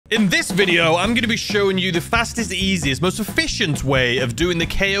In this video, I'm going to be showing you the fastest, easiest, most efficient way of doing the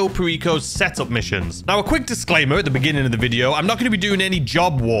Cayo Perico setup missions. Now, a quick disclaimer at the beginning of the video, I'm not going to be doing any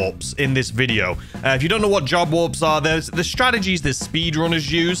job warps in this video. If you don't know what job warps are, there's the strategies that speedrunners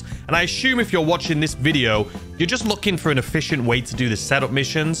use, and I assume if you're watching this video, you're just looking for an efficient way to do the setup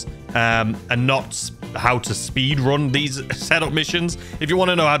missions, and not how to speedrun these setup missions. If you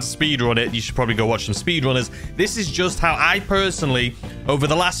want to know how to speedrun it, you should probably go watch some speedrunners. This is just how I personally, over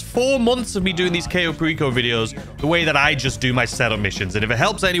the last 4 months of me doing these Cayo Perico videos, the way that I just do my setup missions. And if it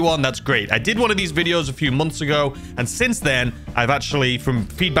helps anyone, that's great. I did one of these videos a few months ago, and since then, I've actually, from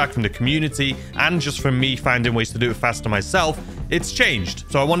feedback from the community and just from me finding ways to do it faster myself, it's changed.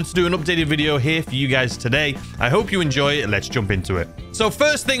 So I wanted to do an updated video here for you guys today. I hope you enjoy it. Let's jump into it. So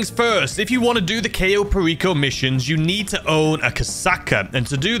first things first, if you want to do the Cayo Perico missions, you need to own a Kosatka. And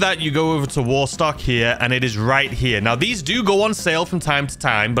to do that, you go over to Warstock here, and it is right here. Now, these do go on sale from time to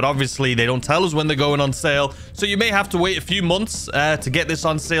time, but obviously they don't tell us when they're going on sale. So you may have to wait a few months to get this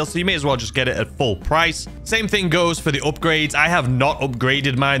on sale. So you may as well just get it at full price. Same thing goes for the upgrades. I have not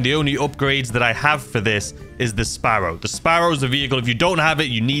upgraded mine. The only upgrades that I have for this is the Sparrow. The Sparrow is a vehicle. If you don't have it,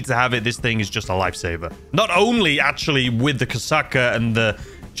 you need to have it. This thing is just a lifesaver. Not only actually with the Kosatka and the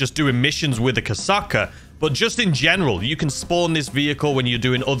just doing missions with the Kosatka, but just in general, you can spawn this vehicle when you're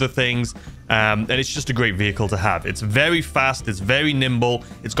doing other things, and it's just a great vehicle to have. It's very fast, it's very nimble,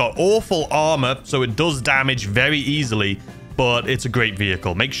 it's got awful armor, so it does damage very easily, but it's a great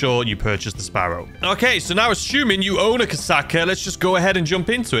vehicle. Make sure you purchase the Sparrow. Okay, so now assuming you own a Kosatka, let's just go ahead and jump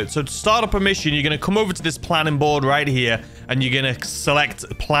into it. So to start up a mission, you're going to come over to this planning board right here, and you're going to select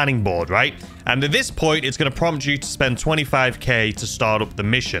planning board, right? And at this point, it's going to prompt you to spend 25k to start up the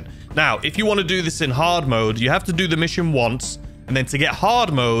mission. Now, if you want to do this in hard mode, you have to do the mission once, and then to get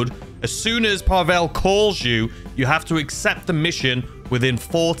hard mode, as soon as Pavel calls you, you have to accept the mission within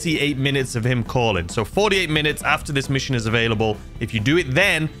 48 minutes of him calling. So 48 minutes after this mission is available. If you do it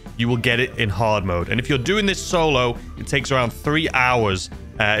then, you will get it in hard mode. And if you're doing this solo, it takes around 3 hours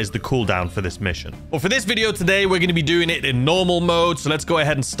is the cooldown for this mission. Well, for this video today, we're going to be doing it in normal mode. So let's go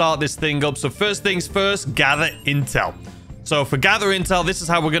ahead and start this thing up. So first things first, gather intel. So for gather intel, this is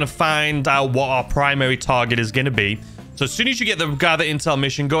how we're going to find out what our primary target is going to be. So as soon as you get the gather intel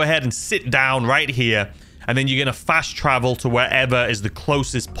mission, go ahead and sit down right here. And then you're going to fast travel to wherever is the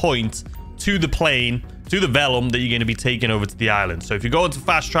closest point to the plane, to the Vellum that you're going to be taking over to the island. So if you go into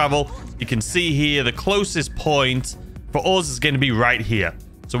fast travel, you can see here the closest point for us is going to be right here.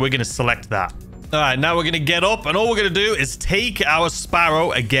 So we're going to select that. All right, now we're going to get up, and all we're going to do is take our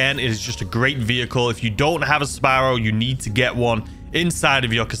Sparrow. Again, it is just a great vehicle. If you don't have a Sparrow, you need to get one inside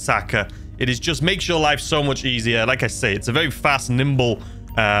of your Kosatka. It is just makes your life so much easier. Like I say, it's a very fast, nimble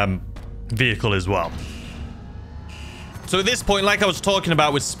vehicle as well. So at this point, like I was talking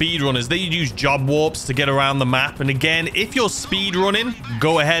about with speedrunners, they use job warps to get around the map. And again, if you're speedrunning,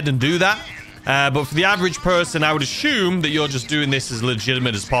 go ahead and do that. But for the average person, I would assume that you're just doing this as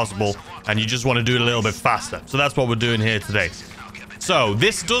legitimate as possible, and you just want to do it a little bit faster. So that's what we're doing here today. So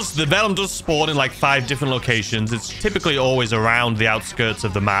the Vellum does spawn in like 5 different locations. It's typically always around the outskirts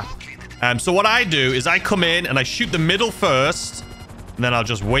of the map. So what I do is I come in and I shoot the middle first, and then I'll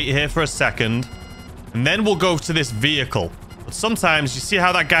just wait here for a second. And then we'll go to this vehicle. But sometimes you see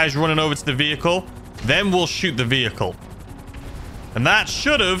how that guy's running over to the vehicle? Then we'll shoot the vehicle. And that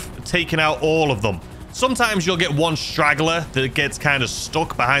should have taken out all of them. Sometimes you'll get one straggler that gets kind of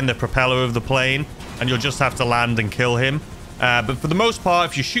stuck behind the propeller of the plane, and you'll just have to land and kill him. But for the most part,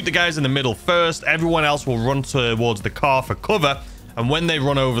 if you shoot the guys in the middle first, everyone else will run towards the car for cover. And when they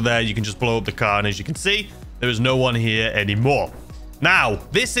run over there, you can just blow up the car. And as you can see, there is no one here anymore. Now,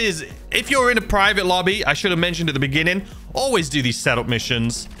 this is, if you're in a private lobby, I should have mentioned at the beginning, always do these setup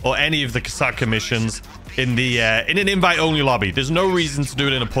missions or any of the Kosatka missions in an invite-only lobby. There's no reason to do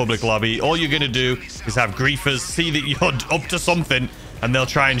it in a public lobby. All you're going to do is have griefers see that you're up to something, and they'll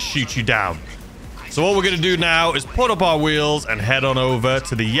try and shoot you down. So what we're going to do now is put up our wheels and head on over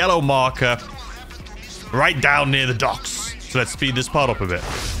to the yellow marker right down near the docks. So let's speed this part up a bit.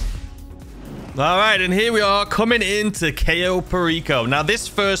 All right, and here we are coming into Cayo Perico. Now, this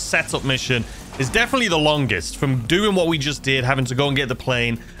first setup mission is definitely the longest. From doing what we just did, having to go and get the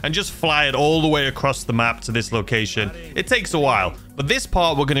plane and just fly it all the way across the map to this location, it takes a while. But this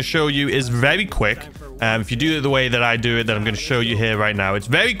part we're going to show you is very quick. If you do it the way that I do it, that I'm going to show you here right now. It's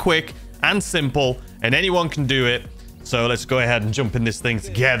very quick and simple, and anyone can do it. So let's go ahead and jump in this thing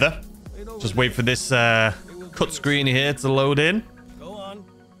together. Just wait for this cut screen here to load in.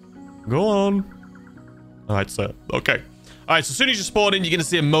 Go on. All right, sir. Okay. All right, so as soon as you spawn in, you're going to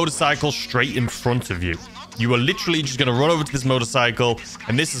see a motorcycle straight in front of you. You are literally just going to run over to this motorcycle,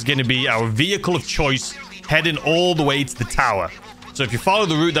 and this is going to be our vehicle of choice heading all the way to the tower. So if you follow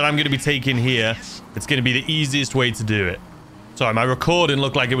the route that I'm going to be taking here, it's going to be the easiest way to do it. Sorry, my recording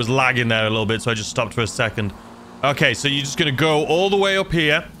looked like it was lagging there a little bit, so I just stopped for a second. Okay, so you're just going to go all the way up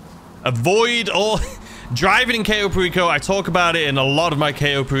here. Avoid all... Driving in Cayo Perico, I talk about it in a lot of my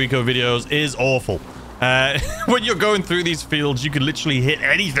Cayo Perico videos, is awful. When you're going through these fields, you can literally hit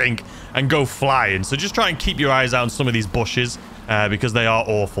anything and go flying. So just try and keep your eyes out on some of these bushes because they are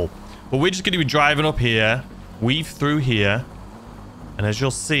awful. But we're just going to be driving up here, weave through here. And as you'll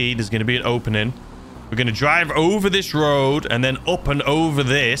see, there's going to be an opening. We're going to drive over this road and then up and over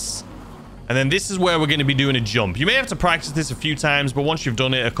this. And then this is where we're going to be doing a jump. You may have to practice this a few times, but once you've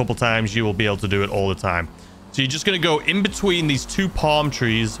done it a couple times, you will be able to do it all the time. So you're just going to go in between these two palm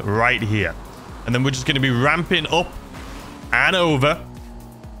trees right here. And then we're just going to be ramping up and over.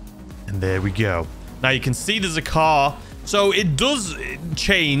 And there we go. Now you can see there's a car. So it does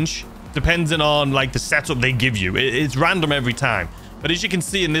change depending on like the setup they give you. It's random every time. But as you can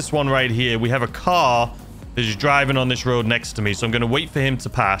see in this one right here, we have a car that is driving on this road next to me. So I'm going to wait for him to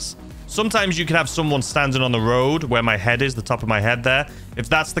pass. Sometimes you can have someone standing on the road where my head is, the top of my head there. If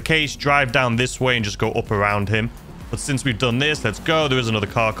that's the case, drive down this way and just go up around him. But since we've done this, let's go. There is another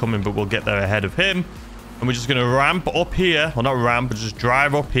car coming, but we'll get there ahead of him. And we're just going to ramp up here. Well, not ramp, but just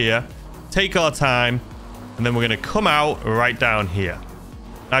drive up here. Take our time. And then we're going to come out right down here.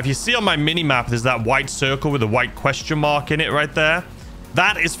 Now, if you see on my mini-map, there's that white circle with a white question mark in it right there.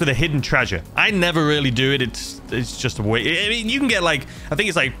 That is for the hidden treasure. I never really do it. It's just a way. I mean, you can get like, I think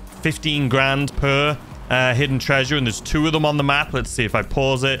it's like 15 grand per hidden treasure. And there's 2 of them on the map. Let's see if I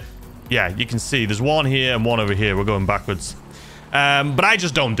pause it. Yeah, you can see there's one here and one over here. We're going backwards. But I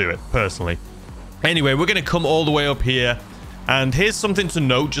just don't do it, personally. Anyway, we're going to come all the way up here. And here's something to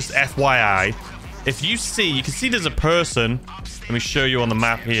note, just FYI. If you see, you can see there's a person. Let me show you on the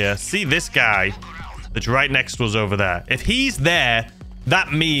map here. See this guy that's right next to us over there. If he's there,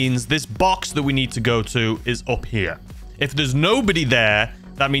 that means this box that we need to go to is up here. If there's nobody there,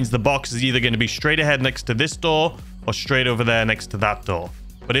 that means the box is either going to be straight ahead next to this door or straight over there next to that door.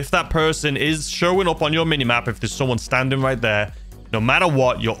 But if that person is showing up on your minimap, if there's someone standing right there, no matter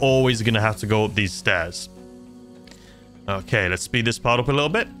what, you're always going to have to go up these stairs. Okay, let's speed this part up a little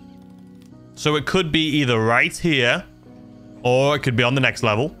bit. So it could be either right here or it could be on the next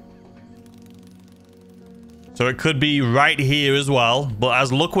level. So it could be right here as well. But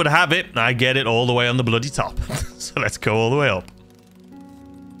as luck would have it, I get it all the way on the bloody top. So let's go all the way up.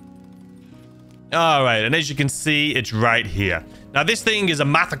 All right, and as you can see, it's right here. Now, this thing is a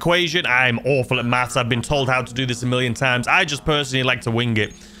math equation. I'm awful at maths. I've been told how to do this a million times. I just personally like to wing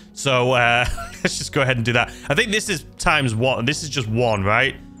it. So let's just go ahead and do that. I think this is times 1. This is just 1,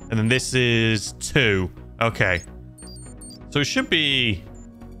 right? And then this is 2. Okay. So it should be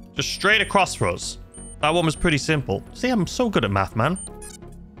just straight across for us. That one was pretty simple. See, I'm so good at math, man.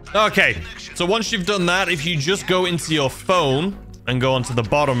 Okay. So once you've done that, if you just go into your phone and go onto the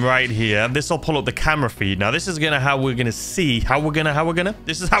bottom right here, this will pull up the camera feed. Now, this is how we're gonna see this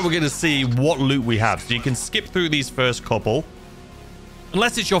is how we're gonna see what loot we have. So you can skip through these first couple.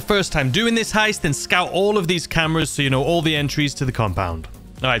 Unless it's your first time doing this heist, then scout all of these cameras so you know all the entries to the compound.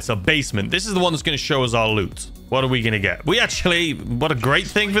 All right, so basement. This is the one that's going to show us our loot. What are we going to get? We actually, what a great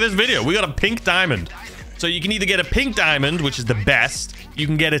thing for this video. We got a pink diamond. So you can either get a pink diamond, which is the best. You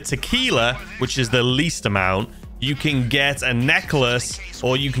can get a tequila, which is the least amount. You can get a necklace,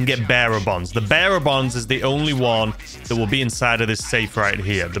 or you can get bearer bonds. The bearer bonds is the only one that will be inside of this safe right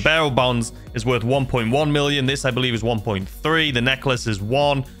here. The bearer bonds is worth 1.1 million. This, I believe, is 1.3. The necklace is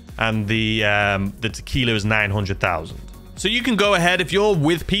 1, and the tequila is 900,000. So you can go ahead, if you're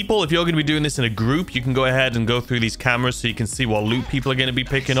with people, if you're going to be doing this in a group, you can go ahead and go through these cameras so you can see what loot people are going to be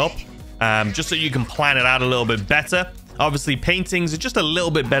picking up. Just so you can plan it out a little bit better. Obviously, paintings are just a little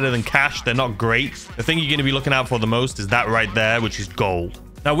bit better than cash. They're not great. The thing you're going to be looking out for the most is that right there, which is gold.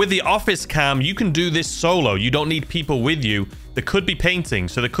 Now, with the office cam, you can do this solo. You don't need people with you. There could be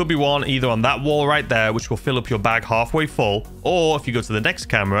paintings. So there could be one either on that wall right there, which will fill up your bag halfway full. Or if you go to the next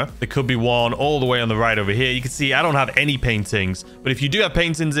camera, there could be one all the way on the right over here. You can see I don't have any paintings. But if you do have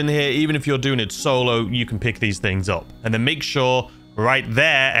paintings in here, even if you're doing it solo, you can pick these things up. And then make sure right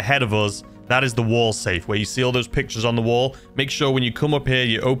there ahead of us, that is the wall safe where you see all those pictures on the wall. Make sure when you come up here,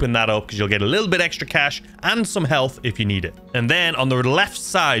 you open that up because you'll get a little bit extra cash and some health if you need it. And then on the left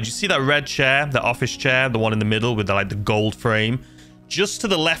side, you see that red chair, the office chair, the one in the middle with the gold frame. Just to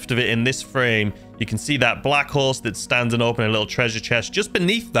the left of it in this frame, You can see that black horse that's standing open in a little treasure chest. Just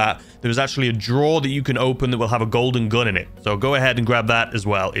beneath that, there's actually a drawer that you can open that will have a golden gun in it. So go ahead and grab that as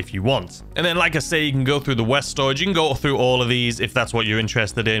well if you want. And then, like I say, you can go through the west storage. You can go through all of these if that's what you're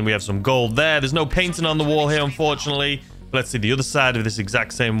interested in. We have some gold there. There's no painting on the wall here, unfortunately. Let's see the other side of this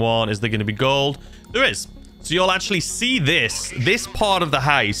exact same one. Is there going to be gold? There is. So you'll actually see this part of the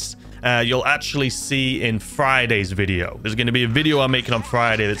heist. You'll actually see in Friday's video. There's going to be a video I'm making on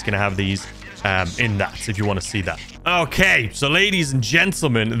Friday that's going to have these in that, if you want to see that. Okay, so ladies and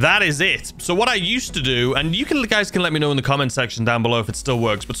gentlemen, that is it. So what I used to do, and you guys can let me know in the comment section down below if it still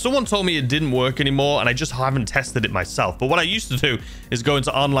works, but someone told me it didn't work anymore, and I just haven't tested it myself. But what I used to do is go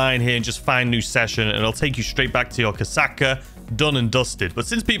into online here and just find new session, and it'll take you straight back to your Kosatka, done and dusted. But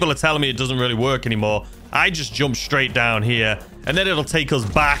since people are telling me it doesn't really work anymore, I just jump straight down here, and then it'll take us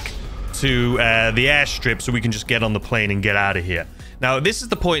back to the airstrip so we can just get on the plane and get out of here. Now, this is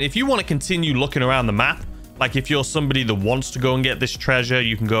the point. If you want to continue looking around the map, like if you're somebody that wants to go and get this treasure,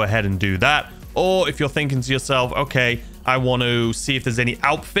 you can go ahead and do that. Or if you're thinking to yourself, okay, I want to see if there's any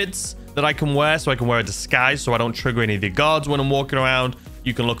outfits that I can wear so I can wear a disguise so I don't trigger any of the guards when I'm walking around.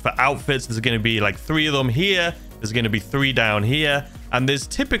 You can look for outfits. There's going to be like 3 of them here. There's going to be 3 down here. And there's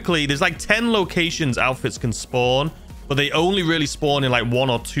like 10 locations outfits can spawn, but they only really spawn in like 1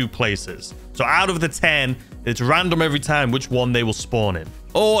 or 2 places. So out of the 10, it's random every time which one they will spawn in.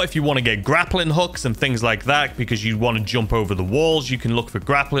 Or if you want to get grappling hooks and things like that because you want to jump over the walls, you can look for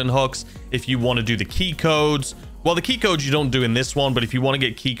grappling hooks. If you want to do the key codes, well, the key codes you don't do in this one, but if you want to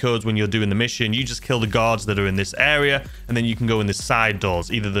get key codes when you're doing the mission, you just kill the guards that are in this area, and then you can go in the side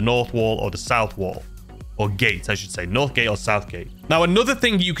doors, either the north wall or the south wall. Or gate, I should say. North gate or south gate. Now, another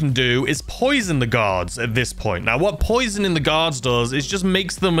thing you can do is poison the guards at this point. Now, what poisoning the guards does is just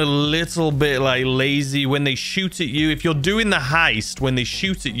makes them a little bit like lazy when they shoot at you. If you're doing the heist, when they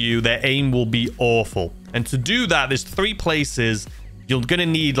shoot at you, their aim will be awful. And to do that, there's 3 places you're going to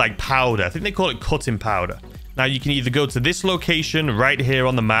need like powder. I think they call it cutting powder. Now, you can either go to this location right here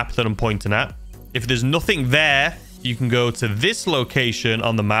on the map that I'm pointing at. If there's nothing there, you can go to this location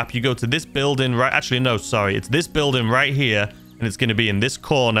on the map. You go to this building right... Actually, no, sorry. It's this building right here. And it's going to be in this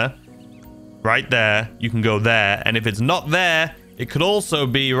corner. Right there. You can go there. And if it's not there, it could also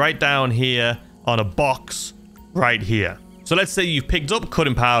be right down here on a box right here. So let's say you've picked up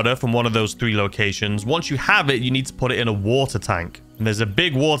cutting powder from one of those 3 locations. Once you have it, you need to put it in a water tank. And there's a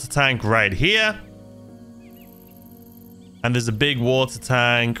big water tank right here. And there's a big water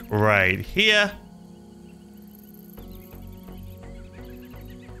tank right here.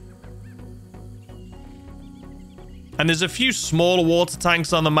 And there's a few smaller water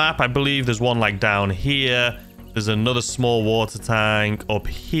tanks on the map. I believe there's one like down here. There's another small water tank up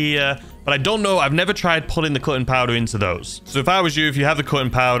here. But I don't know. I've never tried putting the cutting powder into those. So if I was you, if you have the cutting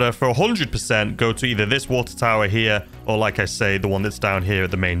powder, for 100%, go to either this water tower here or, like I say, the one that's down here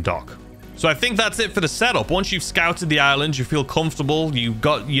at the main dock. So I think that's it for the setup. Once you've scouted the island, you feel comfortable,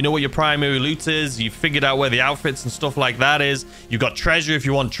 you know what your primary loot is, you've figured out where the outfits and stuff like that is, you've got treasure if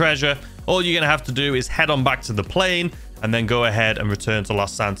you want treasure. All you're going to have to do is head on back to the plane and then go ahead and return to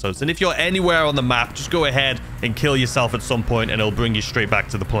Los Santos. And if you're anywhere on the map, just go ahead and kill yourself at some point and it'll bring you straight back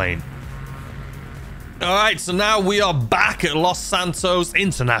to the plane. All right, so now we are back at Los Santos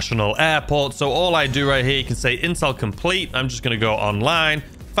International Airport. So all I do right here, you can say intel complete. I'm just going to go online,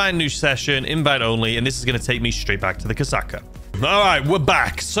 find new session, invite only, and this is going to take me straight back to the Kosatka. All right, we're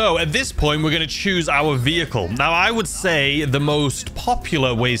back. So at this point, we're going to choose our vehicle. Now, I would say the most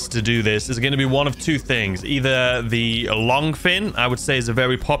popular ways to do this is going to be one of 2 things. Either the Longfin, I would say, is a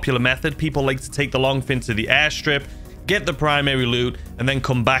very popular method. People like to take the Longfin to the airstrip, get the primary loot, and then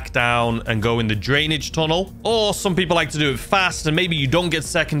come back down and go in the drainage tunnel. Or some people like to do it fast, and maybe you don't get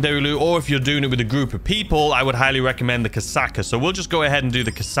secondary loot, or if you're doing it with a group of people, I would highly recommend the Kosatka. So we'll just go ahead and do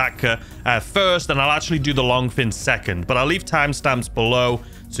the Kosatka first, and I'll actually do the Longfin second. But I'll leave timestamps below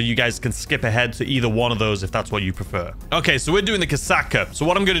so you guys can skip ahead to either one of those if that's what you prefer. Okay, so we're doing the Kosatka. So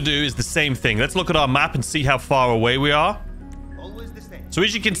what I'm going to do is the same thing. Let's look at our map and see how far away we are. So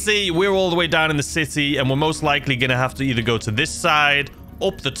as you can see, we're all the way down in the city, and we're most likely going to have to either go to this side,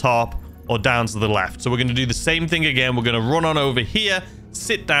 up the top, or down to the left. So we're going to do the same thing again. We're going to run on over here,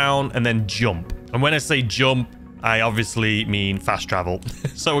 sit down, and then jump. And when I say jump, I obviously mean fast travel.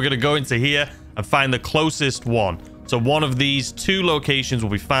 So we're going to go into here and find the closest one. So one of these 2 locations will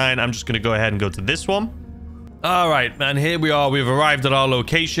be fine. I'm just going to go ahead and go to this one. All right, and here we are. We've arrived at our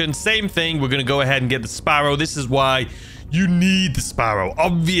location. Same thing. We're going to go ahead and get the Sparrow. This is why you need the Sparrow.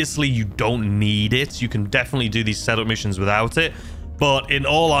 Obviously, you don't need it. You can definitely do these setup missions without it. But in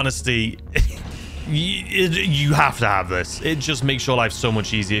all honesty, You have to have this. It just makes your life so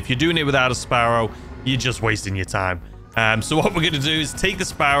much easier. If you're doing it without a Sparrow, you're just wasting your time. So what we're going to do is take the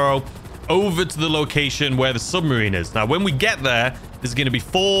Sparrow over to the location where the submarine is. Now, when we get there, there's going to be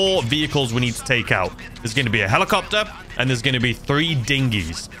 4 vehicles we need to take out. There's going to be a helicopter, and there's going to be 3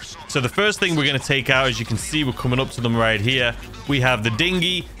 dinghies. So the first thing we're going to take out, as you can see, we're coming up to them right here. We have the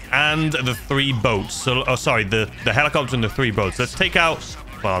dinghy and the 3 boats. So, oh, sorry, the helicopter and the 3 boats. Let's take out...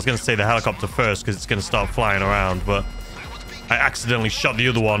 Well, I was going to say the helicopter first because it's going to start flying around, but I accidentally shot the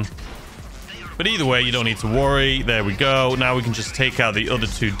other one. But either way, you don't need to worry. There we go. Now we can just take out the other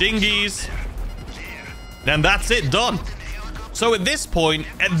 2 dinghies. And that's it, done. So at this point,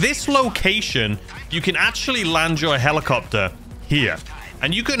 at this location, you can actually land your helicopter here.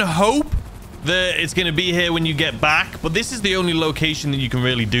 And you can hope that it's going to be here when you get back. But this is the only location that you can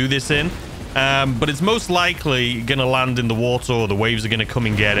really do this in. But it's most likely going to land in the water, or the waves are going to come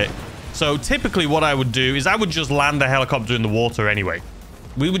and get it. So typically what I would do is I would just land the helicopter in the water anyway.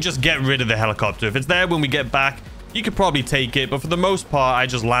 We would just get rid of the helicopter. If it's there when we get back, you could probably take it. But for the most part, I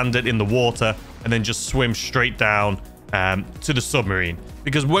just land it in the water and then just swim straight down to the submarine.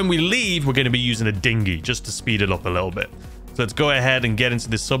 Because when we leave, we're going to be using a dinghy just to speed it up a little bit. So let's go ahead and get into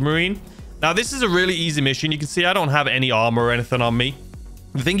this submarine. Now, this is a really easy mission. You can see I don't have any armor or anything on me.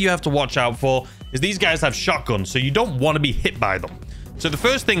 The thing you have to watch out for is these guys have shotguns, so you don't want to be hit by them. So the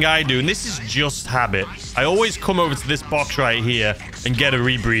first thing I do, and this is just habit, I always come over to this box right here and get a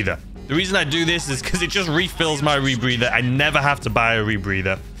rebreather. The reason I do this is because it just refills my rebreather. I never have to buy a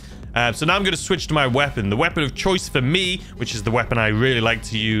rebreather. So now I'm going to switch to my weapon. The weapon of choice for me, which is the weapon I really like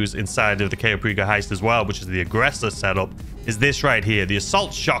to use inside of the Cayo Perico Heist as well, which is the aggressor setup, is this right here, the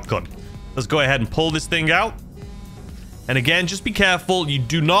assault shotgun. Let's go ahead and pull this thing out. And again, just be careful. You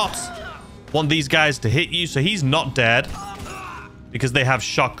do not want these guys to hit you. So he's not dead because they have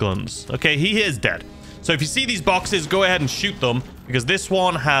shotguns. Okay, he is dead. So if you see these boxes, go ahead and shoot them because this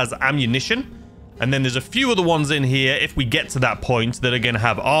one has ammunition. And then there's a few other ones in here, if we get to that point, that are going to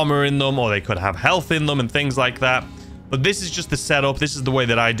have armor in them, or they could have health in them and things like that. But this is just the setup. This is the way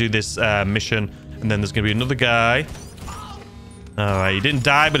that I do this mission. And then there's going to be another guy. All right, he didn't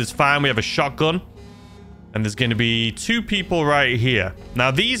die, but it's fine. We have a shotgun. And there's going to be 2 people right here. Now,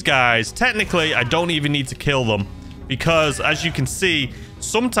 these guys, technically, I don't even need to kill them. Because, as you can see,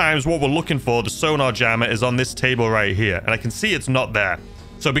 sometimes what we're looking for, the sonar jammer, is on this table right here. And I can see it's not there.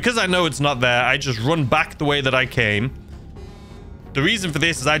 So, because I know it's not there, I just run back the way that I came. The reason for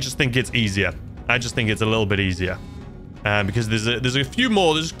this is I just think it's easier. I just think it's a little bit easier. Because there's a few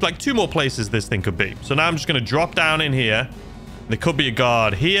more, there's like 2 more places this thing could be. So, now I'm just going to drop down in here. There could be a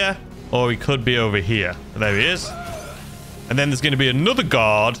guard here. Or he could be over here. There he is. And then there's going to be another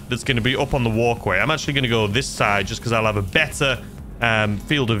guard that's going to be up on the walkway. I'm actually going to go this side just because I'll have a better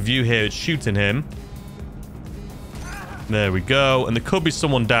field of view here at shooting him. There we go. And there could be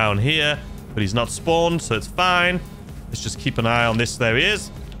someone down here, but he's not spawned, so it's fine. Let's just keep an eye on this. There he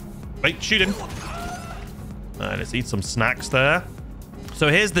is. Wait, shoot him. All right, let's eat some snacks there. So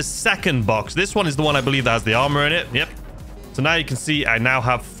here's the second box. This one is the one I believe that has the armor in it. Yep. So now you can see I now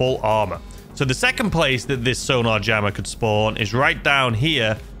have full armor. So the second place that this sonar jammer could spawn is right down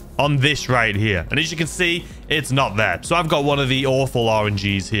here on this right here. And as you can see, it's not there. So I've got one of the awful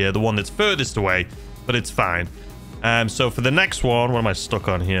RNGs here, the one that's furthest away, but it's fine. So for the next one, what am I stuck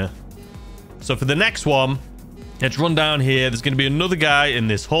on here? So for the next one, let's run down here. There's going to be another guy in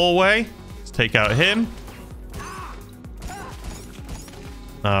this hallway. Let's take out him.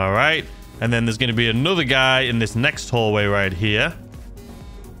 All right. And then there's going to be another guy in this next hallway right here.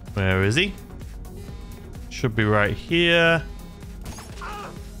 Where is he? Should be right here.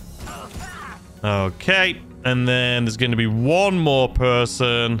 Okay. And then there's going to be one more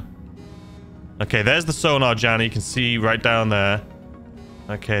person. Okay, there's the sonar jammer. You can see right down there.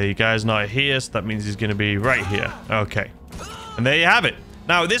 Okay, the guy's not here, so that means he's going to be right here. Okay. And there you have it.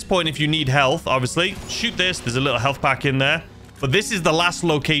 Now, at this point, if you need health, obviously, shoot this. There's a little health pack in there. But this is the last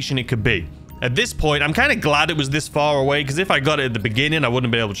location it could be. At this point, I'm kind of glad it was this far away, because if I got it at the beginning, I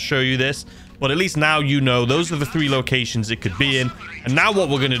wouldn't be able to show you this. But at least now you know those are the 3 locations it could be in. And now what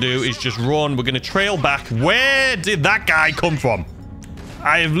we're going to do is just run. We're going to trail back. Where did that guy come from?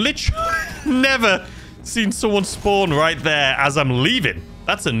 I have literally never seen someone spawn right there as I'm leaving.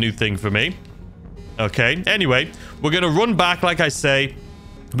 That's a new thing for me. Okay, anyway, we're going to run back, like I say.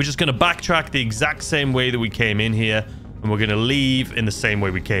 We're just going to backtrack the exact same way that we came in here. And we're going to leave in the same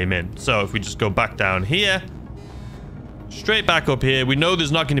way we came in. So if we just go back down here, straight back up here. We know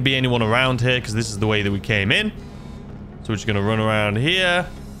there's not going to be anyone around here because this is the way that we came in. So we're just going to run around here.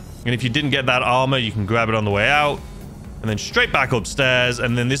 And if you didn't get that armor, you can grab it on the way out. and then straight back upstairs.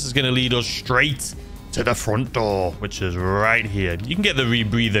 And then this is going to lead us straight to the front door, which is right here. You can get the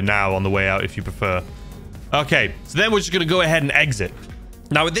rebreather now on the way out if you prefer. Okay, so then we're just going to go ahead and exit.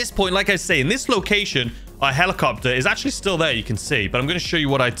 Now, at this point, like I say, in this location, our helicopter is actually still there, you can see. But I'm going to show you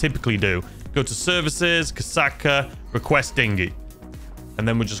what I typically do. Go to Services, Kosatka, Request Dinghy. And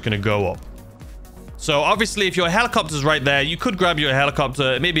then we're just going to go up. So, obviously, if your helicopter's right there, you could grab your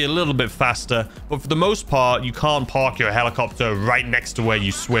helicopter maybe a little bit faster. But for the most part, you can't park your helicopter right next to where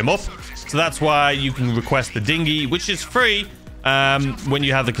you swim up. So that's why you can request the dinghy, which is free when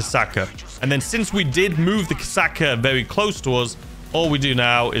you have the Kosatka. And then since we did move the Kosatka very close to us, all we do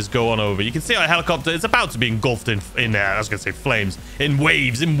now is go on over. You can see our helicopter is about to be engulfed in I was going to say flames, in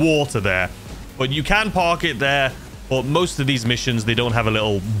waves, in water there. But you can park it there. But most of these missions, they don't have a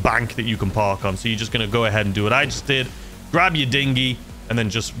little bank that you can park on. So you're just going to go ahead and do what I just did. Grab your dinghy and then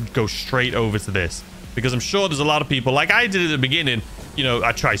just go straight over to this. Because I'm sure there's a lot of people, like I did at the beginning, you know,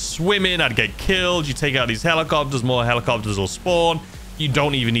 I try swimming, I'd get killed. You take out these helicopters, more helicopters will spawn. You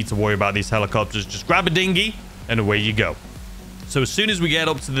don't even need to worry about these helicopters. Just grab a dinghy and away you go. So as soon as we get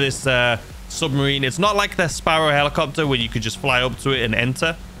up to this submarine, it's not like the Sparrow helicopter where you could just fly up to it and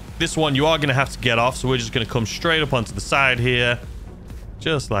enter. This one, you are going to have to get off. So we're just going to come straight up onto the side here.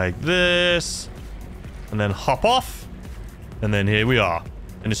 Just like this. And then hop off. And then here we are.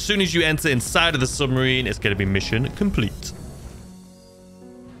 And as soon as you enter inside of the submarine, it's going to be mission complete.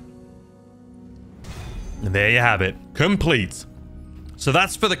 And there you have it. Complete. So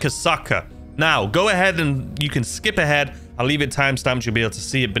that's for the Kosatka. Now, go ahead and you can skip ahead. I'll leave it timestamped. You'll be able to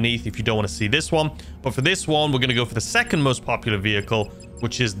see it beneath if you don't want to see this one. But for this one, we're going to go for the second most popular vehicle,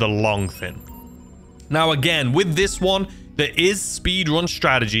 which is the Longfin. Now, again, with this one, there is speedrun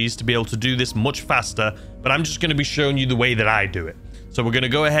strategies to be able to do this much faster, but I'm just going to be showing you the way that I do it. So we're going to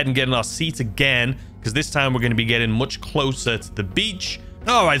go ahead and get in our seat again, because this time we're going to be getting much closer to the beach.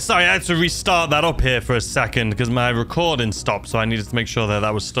 All right, sorry, I had to restart that up here for a second because my recording stopped, so I needed to make sure that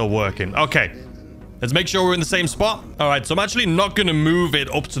that was still working. Okay. Let's make sure we're in the same spot. All right, so I'm actually not going to move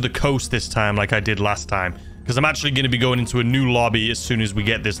it up to the coast this time like I did last time, because I'm actually going to be going into a new lobby as soon as we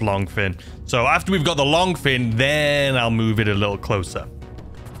get this Longfin. So after we've got the Longfin, then I'll move it a little closer.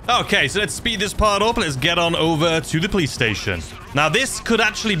 Okay, so let's speed this part up. Let's get on over to the police station. Now, this could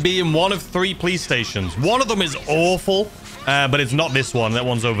actually be in one of 3 police stations. One of them is awful, but it's not this one. That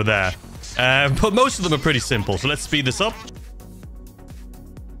one's over there. But most of them are pretty simple. So let's speed this up.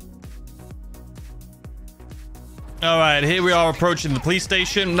 All right, here we are approaching the police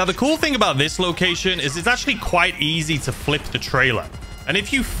station. Now, the cool thing about this location is it's actually quite easy to flip the trailer. And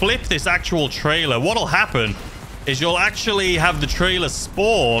if you flip this actual trailer, what'll happen is you'll actually have the trailer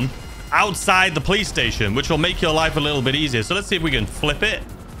spawn outside the police station, which will make your life a little bit easier. So let's see if we can flip it.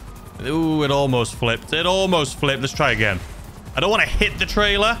 Ooh, it almost flipped. It almost flipped. Let's try again. I don't want to hit the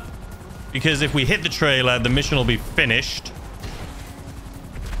trailer, because if we hit the trailer, the mission will be finished.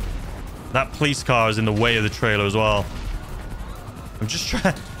 That police car is in the way of the trailer as well. I'm just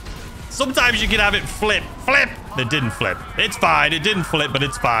trying. Sometimes you can have it flip. Flip! It didn't flip. It's fine. It didn't flip, but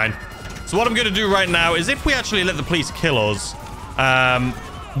it's fine. So what I'm going to do right now is if we actually let the police kill us,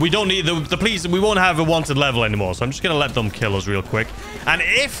 we don't need the police. We won't have a wanted level anymore. So I'm just going to let them kill us real quick. And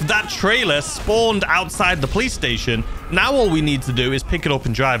if that trailer spawned outside the police station, now all we need to do is pick it up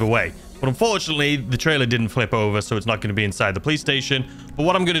and drive away. But unfortunately, the trailer didn't flip over, so it's not going to be inside the police station. But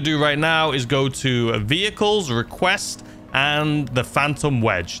what I'm going to do right now is go to Vehicles, Request, and the Phantom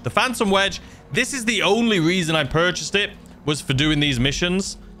Wedge. The Phantom Wedge, this is the only reason I purchased it, was for doing these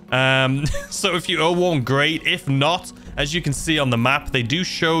missions. So if you own one, great. If not, as you can see on the map, they do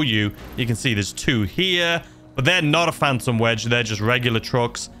show you. You can see there's 2 here, but they're not a Phantom Wedge. They're just regular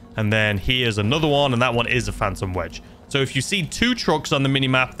trucks. And then here's another one, and that one is a Phantom Wedge. So if you see 2 trucks on the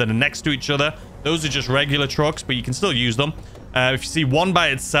minimap that are next to each other, those are just regular trucks, but you can still use them. If you see one by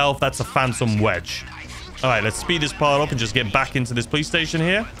itself, that's a Phantom Wedge. All right, let's speed this part up and just get back into this police station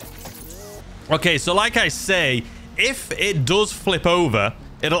here. Okay, so like I say, if it does flip over,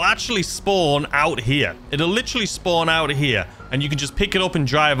 it'll actually spawn out here. It'll literally spawn out here, and you can just pick it up and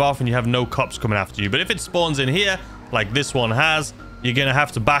drive off, and you have no cops coming after you. But if it spawns in here, like this one has, you're going to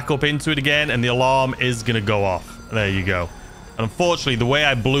have to back up into it again, and the alarm is going to go off. There you go. And unfortunately, the way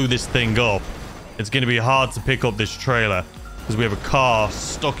I blew this thing up, it's going to be hard to pick up this trailer because we have a car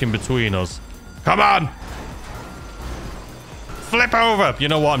stuck in between us. Come on! Flip over! You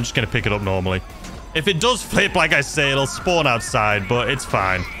know what? I'm just going to pick it up normally. If it does flip, like I say, it'll spawn outside, but it's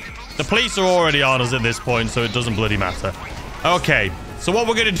fine. The police are already on us at this point, so it doesn't bloody matter. Okay, so what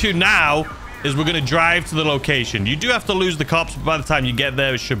we're going to do now is we're going to drive to the location. You do have to lose the cops, but by the time you get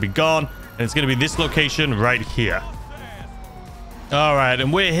there, it should be gone. And it's going to be this location right here. All right,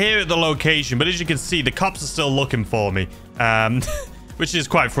 and we're here at the location, but as you can see, the cops are still looking for me, which is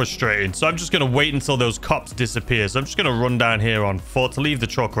quite frustrating. So I'm just going to wait until those cops disappear. So I'm just going to run down here on foot to leave the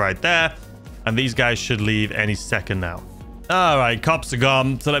truck right there, and these guys should leave any second now. All right, cops are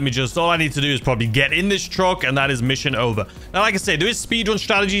gone. So let me just, all I need to do is probably get in this truck, and that is mission over. Now, like I say, there is speedrun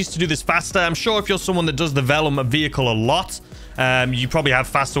strategies to do this faster. I'm sure if you're someone that does develop a vehicle a lot, you probably have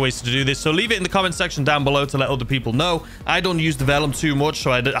faster ways to do this. So leave it in the comment section down below to let other people know. I don't use develop too much,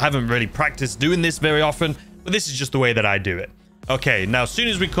 so I haven't really practiced doing this very often, but this is just the way that I do it. Okay, now as soon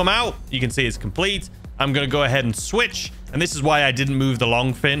as we come out, you can see it's complete. I'm going to go ahead and switch. And this is why I didn't move the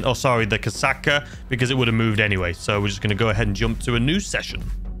Longfin, or sorry, the Kosatka, because it would have moved anyway. So we're just going to go ahead and jump to a new session.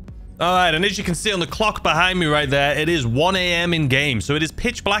 All right, and as you can see on the clock behind me right there, it is 1 a.m. in game. So it is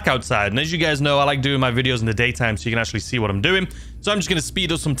pitch black outside. And as you guys know, I like doing my videos in the daytime so you can actually see what I'm doing. So I'm just going to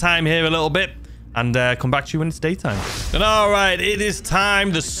speed up some time here a little bit and come back to you when it's daytime. And all right, it is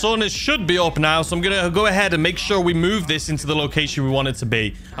time. The sun should be up now. So I'm going to go ahead and make sure we move this into the location we want it to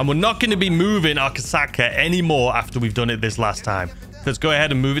be. And we're not going to be moving our Kosatka anymore after we've done it this last time. Let's go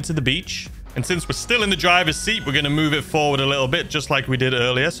ahead and move it to the beach. And since we're still in the driver's seat, we're going to move it forward a little bit, just like we did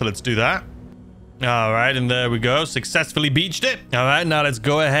earlier. So let's do that. All right, and there we go. Successfully beached it. All right, now let's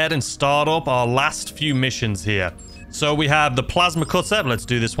go ahead and start up our last few missions here. So we have the plasma cutter. Let's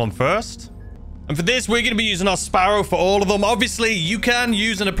do this one first. And for this, we're going to be using our Sparrow for all of them. Obviously, you can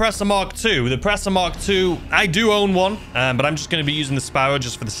use an Oppressor Mark II. The Oppressor Mark II, I do own one, but I'm just going to be using the Sparrow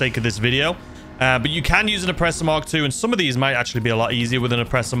just for the sake of this video. But you can use an Oppressor Mark II, and some of these might actually be a lot easier with an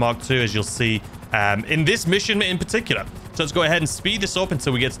Oppressor Mark II, as you'll see in this mission in particular. So let's go ahead and speed this up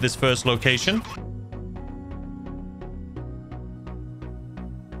until we get to this first location.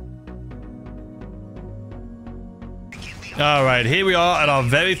 All right, here we are at our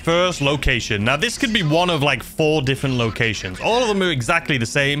very first location. Now, this could be one of like 4 different locations. All of them are exactly the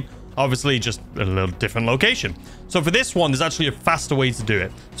same. Obviously, just a little different location. So for this one, there's actually a faster way to do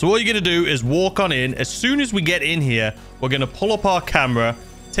it. So all you're going to do is walk on in. As soon as we get in here, we're going to pull up our camera,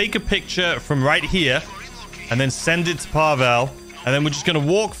 take a picture from right here, and then send it to Pavel. And then we're just going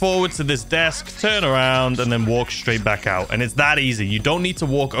to walk forward to this desk, turn around, and then walk straight back out. And it's that easy. You don't need to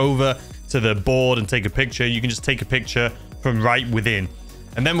walk over to the board and take a picture. You can just take a picture from right within.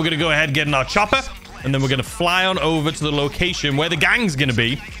 And then we're going to go ahead and get in our chopper, and then we're going to fly on over to the location where the gang's going to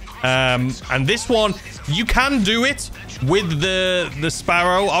be. And this one, you can do it with the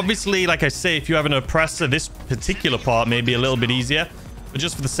Sparrow. Obviously, like I say, if you have an Oppressor, this particular part may be a little bit easier. But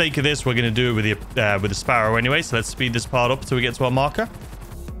just for the sake of this, we're going to do it with the Sparrow anyway. So let's speed this part up until we get to our marker.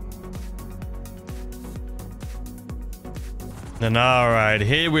 And all right,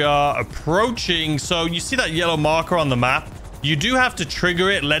 here we are approaching. So you see that yellow marker on the map? You do have to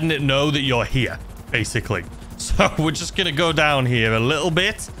trigger it, letting it know that you're here, basically. So we're just going to go down here a little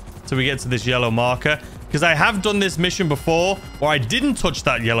bit till we get to this yellow marker. Because I have done this mission before where I didn't touch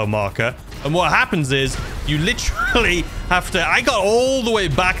that yellow marker. And what happens is you literally have to... I got all the way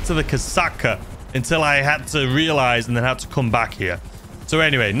back to the Kosatka until I had to realize and then had to come back here. So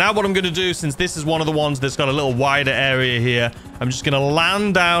anyway, now what I'm going to do, since this is one of the ones that's got a little wider area here, I'm just going to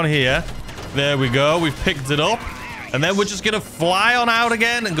land down here. There we go. We've picked it up. And then we're just going to fly on out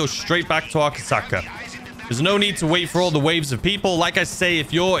again and go straight back to our Kosatka. There's no need to wait for all the waves of people. Like I say,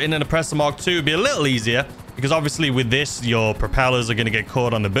 if you're in an Oppressor Mark II, it'd be a little easier. Because obviously with this, your propellers are going to get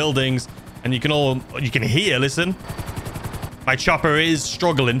caught on the buildings. And you can hear, listen. My chopper is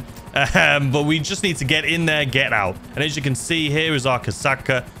struggling. But we just need to get in there, get out. And as you can see, here is our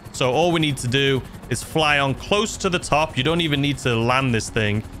Kosatka. So all we need to do is fly on close to the top. You don't even need to land this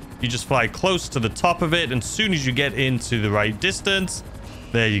thing. You just fly close to the top of it. And as soon as you get into the right distance,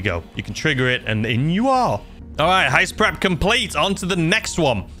 there you go. You can trigger it and in you are. All right, heist prep complete. On to the next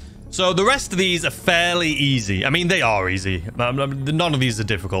one. So the rest of these are fairly easy. I mean, they are easy. None of these are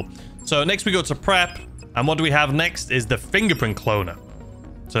difficult. So next we go to prep. And what do we have next is the fingerprint cloner.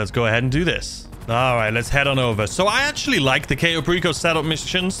 So let's go ahead and do this. All right, let's head on over. So I actually like the Cayo Perico setup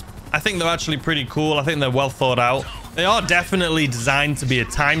missions. I think they're actually pretty cool. I think they're well thought out. They are definitely designed to be a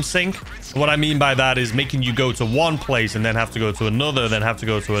time sink. What I mean by that is making you go to one place and then have to go to another, then have to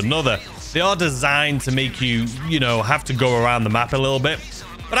go to another. They are designed to make you, you know, have to go around the map a little bit.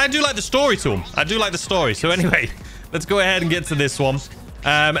 But I do like the story to them. I do like the story. So anyway, let's go ahead and get to this one.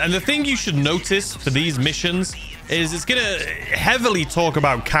 And the thing you should notice for these missions is it's going to heavily talk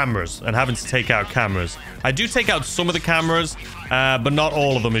about cameras and having to take out cameras. I do take out some of the cameras, but not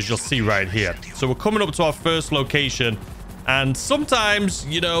all of them, as you'll see right here. So we're coming up to our first location. And sometimes,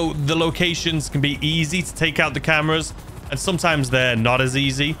 you know, the locations can be easy to take out the cameras. And sometimes they're not as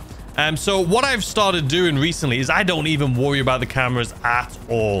easy. So what I've started doing recently is I don't even worry about the cameras at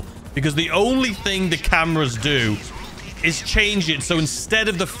all, because the only thing the cameras do is change it. So instead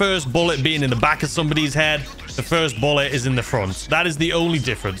of the first bullet being in the back of somebody's head, the first bullet is in the front. That is the only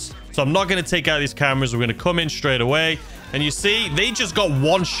difference. So I'm not going to take out these cameras. We're going to come in straight away. And you see, they just got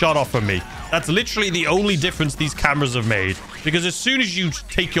one shot off of me. That's literally the only difference these cameras have made. Because as soon as you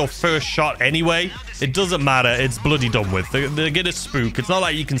take your first shot anyway, it doesn't matter. It's bloody done with. They're going to spook. It's not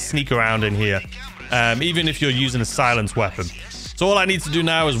like you can sneak around in here, even if you're using a silence weapon. So all I need to do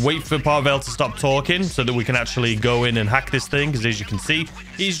now is wait for Parvel to stop talking so that we can actually go in and hack this thing. Because as you can see,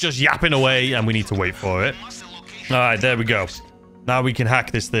 he's just yapping away and we need to wait for it. All right, there we go. Now we can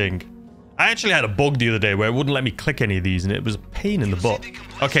hack this thing. I actually had a bug the other day where it wouldn't let me click any of these, and it was a pain in the butt.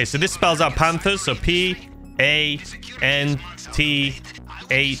 Okay, so this spells out Panthers. So P-A-N-T-H-E-R-S.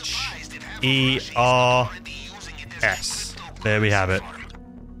 There we have it.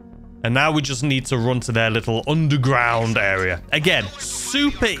 And now we just need to run to their little underground area. Again,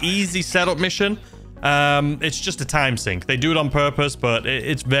 super easy setup mission. It's just a time sink. They do it on purpose, but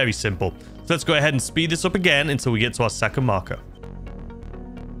it's very simple. So let's go ahead and speed this up again until we get to our second marker.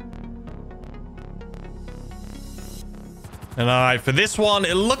 And all right, for this one,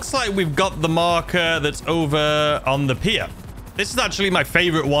 it looks like we've got the marker that's over on the pier. This is actually my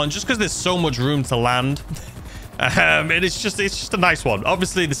favorite one just because there's so much room to land. And it's just a nice one.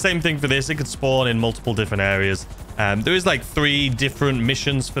 Obviously, the same thing for this. It could spawn in multiple different areas. There is like 3 different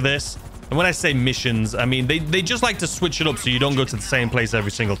missions for this. And when I say missions, I mean, they just like to switch it up so you don't go to the same place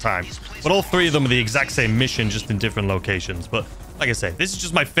every single time. But all 3 of them are the exact same mission, just in different locations. But like I say, this is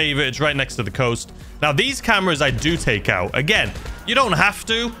just my favorite. It's right next to the coast. Now, these cameras I do take out. Again, you don't have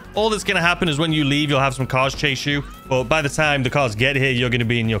to. All that's going to happen is when you leave, you'll have some cars chase you. But by the time the cars get here, you're going to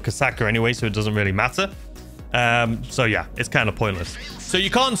be in your Kosatka anyway, so it doesn't really matter. So yeah, it's kind of pointless. So you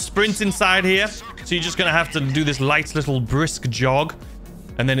can't sprint inside here. So you're just going to have to do this light little brisk jog.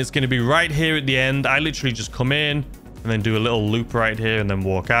 And then it's going to be right here at the end. I literally just come in and then do a little loop right here and then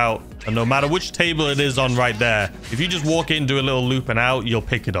walk out. And no matter which table it is on right there, if you just walk in, do a little loop and out, you'll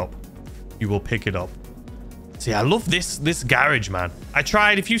pick it up. You will pick it up. See, I love this garage, man. I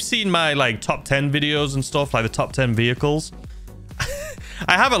tried, if you've seen my like top 10 videos and stuff, like the top 10 vehicles,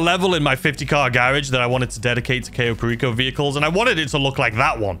 I have a level in my 50 car garage that I wanted to dedicate to Cayo Perico vehicles, and I wanted it to look like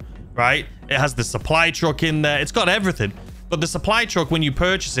that one, right? It has the supply truck in there. It's got everything. But the supply truck, when you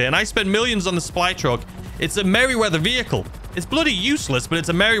purchase it, and I spent millions on the supply truck, it's a Merryweather vehicle. It's bloody useless, but it's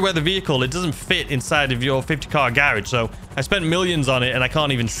a Merryweather vehicle. It doesn't fit inside of your 50 car garage. So I spent millions on it and I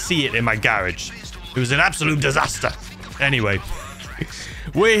can't even see it in my garage. It was an absolute disaster. Anyway,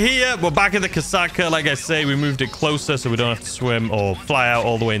 we're here. We're back at the Kosatka. Like I say, we moved it closer so we don't have to swim or fly out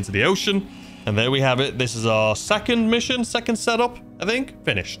all the way into the ocean. And there we have it. This is our second mission, second setup, I think.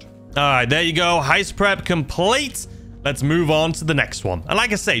 Finished. All right, there you go. Heist prep complete. Let's move on to the next one. And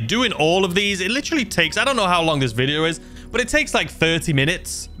like I say, doing all of these, it literally takes, I don't know how long this video is, but it takes like 30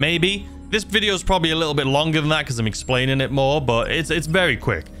 minutes, maybe. This video is probably a little bit longer than that because I'm explaining it more, but it's very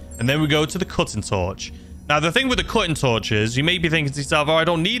quick. And then we go to the cutting torch. Now, the thing with the cutting torch is, you may be thinking to yourself, oh, I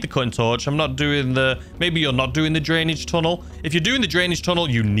don't need the cutting torch. I'm not doing the, maybe you're not doing the drainage tunnel. If you're doing the drainage tunnel,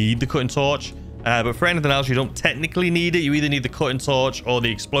 you need the cutting torch. But for anything else, you don't technically need it. You either need the cutting torch or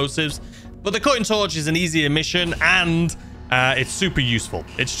the explosives. But the cutting torch is an easier mission, and it's super useful.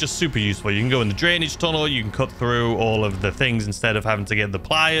 It's just super useful. You can go in the drainage tunnel. You can cut through all of the things instead of having to get the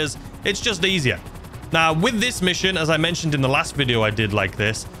pliers. It's just easier. Now, with this mission, as I mentioned in the last video I did like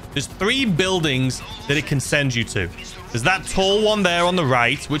this, there's 3 buildings that it can send you to. There's that tall one there on the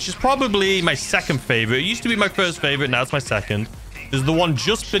right, which is probably my second favorite. It used to be my first favorite. Now it's my second. There's the one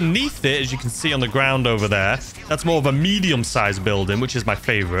just beneath it, as you can see on the ground over there. That's more of a medium-sized building, which is my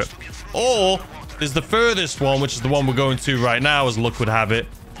favorite. Or there's the furthest one, which is the one we're going to right now, as luck would have it,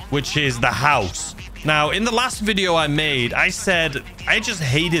 which is the house. Now, in the last video I made, I said I just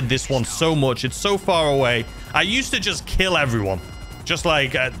hated this one so much. It's so far away. I used to just kill everyone. Just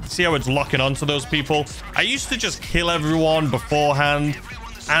like, see how it's locking onto those people? I used to just kill everyone beforehand.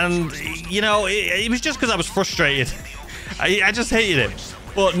 And, you know, it was just because I was frustrated. I just hated it.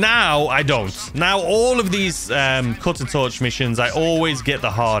 But now I don't. Now all of these cut and torch missions, I always get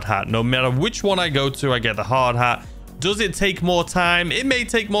the hard hat. No matter which one I go to, I get the hard hat. Does it take more time? It may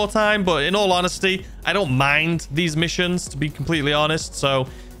take more time, but in all honesty, I don't mind these missions, to be completely honest. So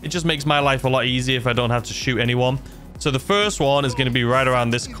it just makes my life a lot easier if I don't have to shoot anyone. So the first one is going to be right around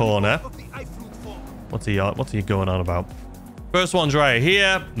this corner. What's he going on about? First one's right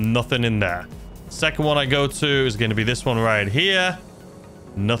here. Nothing in there. Second one I go to is going to be this one right here.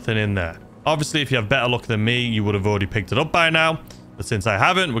 Nothing in there. Obviously, if you have better luck than me, you would have already picked it up by now. But since I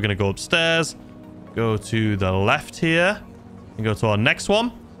haven't, we're going to go upstairs, go to the left here, and go to our next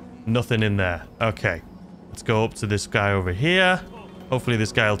one. Nothing in there. Okay. Let's go up to this guy over here. Hopefully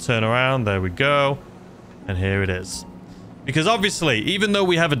this guy will turn around. There we go. And here it is. Because obviously, even though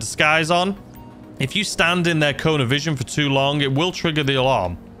we have a disguise on, if you stand in their cone of vision for too long, it will trigger the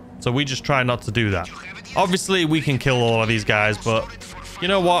alarm. So we just try not to do that. Obviously, we can kill all of these guys, but you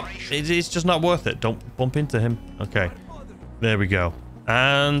know what? It's just not worth it. Don't bump into him. Okay. There we go.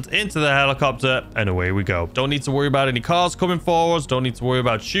 And into the helicopter, and away we go. Don't need to worry about any cars coming forwards. Don't need to worry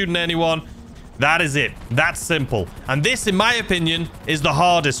about shooting anyone. That is it. That's simple. And this, in my opinion, is the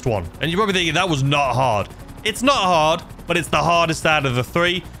hardest one. And you're probably thinking that was not hard. It's not hard, but it's the hardest out of the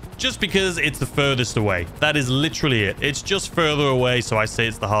three, just because it's the furthest away. That is literally it. It's just further away, so I say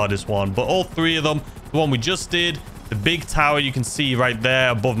it's the hardest one. But all three of them, the one we just did, the big tower you can see right there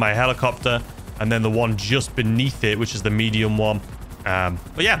above my helicopter, and then the one just beneath it, which is the medium one. But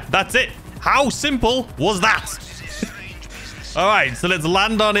yeah, that's it. How simple was that? All right, so let's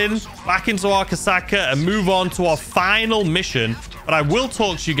land on in, back into our Kosatka, and move on to our final mission. But I will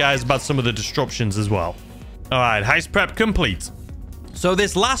talk to you guys about some of the disruptions as well. All right, heist prep complete. So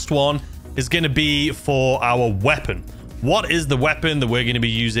this last one is going to be for our weapon. What is the weapon that we're going to be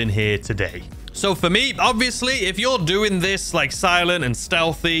using here today? So for me, obviously, if you're doing this like silent and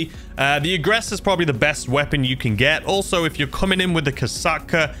stealthy, the aggressor is probably the best weapon you can get. Also, if you're coming in with the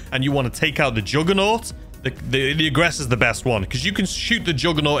Kosatka and you want to take out the Juggernaut, the aggressor is the best one, because you can shoot the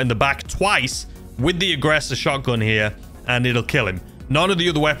Juggernaut in the back twice with the aggressor shotgun here and it'll kill him. None of the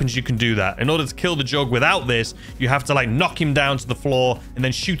other weapons you can do that. In order to kill the Jug without this, you have to like knock him down to the floor and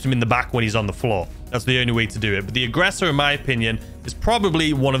then shoot him in the back when he's on the floor. That's the only way to do it. But the aggressor, in my opinion, is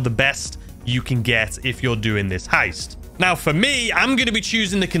probably one of the best you can get if you're doing this heist. Now, for me, I'm going to be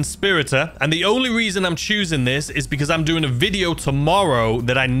choosing the Conspirator, and the only reason I'm choosing this is because I'm doing a video tomorrow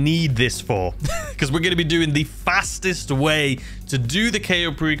that I need this for. Because we're going to be doing the fastest way to do the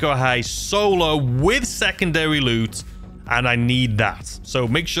Cayo Perico Heist solo with secondary loot, and I need that. So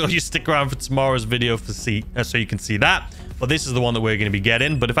make sure you stick around for tomorrow's video so you can see that. But this is the one that we're going to be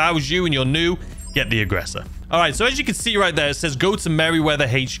getting. But if I was you and you're new, get the aggressor. All right, so as you can see right there, it says go to Merryweather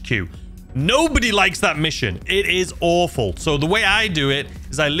HQ. Nobody likes that mission. It is awful. So the way I do it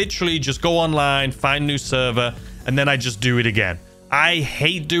is I literally just go online, find new server, and then I just do it again. I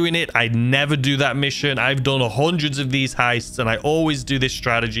hate doing it. I never do that mission. I've done hundreds of these heists, and I always do this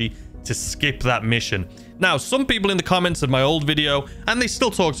strategy to skip that mission. Now, some people in the comments of my old video, and they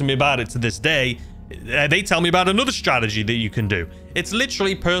still talk to me about it to this day, they tell me about another strategy that you can do. It's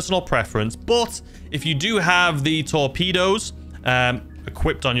literally personal preference, but if you do have the torpedoes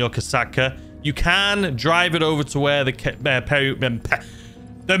equipped on your Kosatka, you can drive it over to where the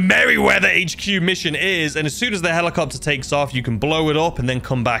Merryweather HQ mission is, and as soon as the helicopter takes off, you can blow it up and then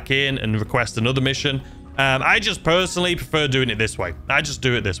come back in and request another mission. I just personally prefer doing it this way. I just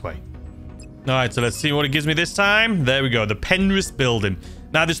do it this way. All right, so let's see what it gives me this time. There we go, the Penrith building.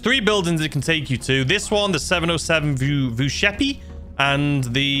 Now, there's 3 buildings it can take you to. This one, the 707 Vushepi, and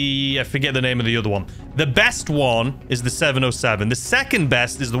I forget the name of the other one. The best one is the 707. The second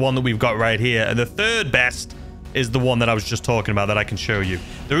best is the one that we've got right here. And the third best is the one that I was just talking about that I can show you.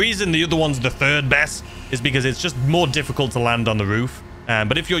 The reason the other one's the third best is because it's just more difficult to land on the roof.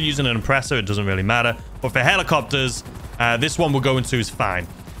 But if you're using an impressor, it doesn't really matter. But for helicopters, this one we're going to is fine.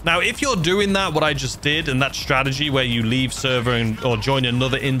 Now, if you're doing that, what I just did, and that strategy where you leave server or join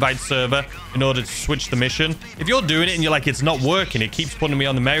another invite server in order to switch the mission, if you're doing it and you're like, it's not working, it keeps putting me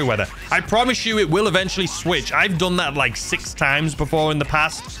on the Merryweather, I promise you it will eventually switch. I've done that like 6 times before in the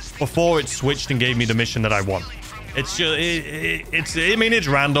past, before it switched and gave me the mission that I want. It's just, I mean, it's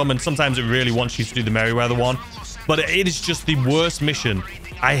random, and sometimes it really wants you to do the Merryweather one, but it is just the worst mission.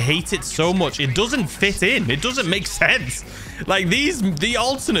 I hate it so much. It doesn't fit in. It doesn't make sense. Like, the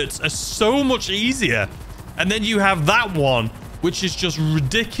alternates are so much easier. And then you have that one, which is just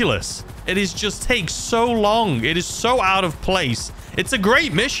ridiculous. It is just takes so long. It is so out of place. It's a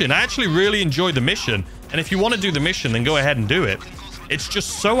great mission. I actually really enjoy the mission. And if you want to do the mission, then go ahead and do it. It's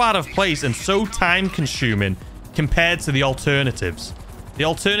just so out of place and so time consuming compared to the alternatives. The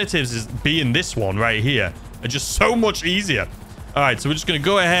alternatives is being this one right here are just so much easier. All right, so we're just going to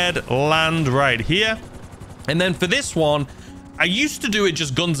go ahead, land right here. And then for this one, I used to do it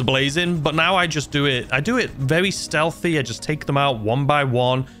just guns blazing, but now I just do it. I do it very stealthy. I just take them out one by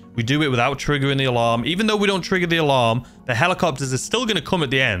one. We do it without triggering the alarm. Even though we don't trigger the alarm, the helicopters are still going to come at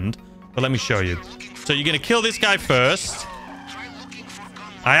the end. But let me show you. So you're going to kill this guy first.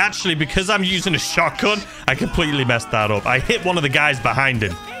 I actually, because I'm using a shotgun, I completely messed that up. I hit one of the guys behind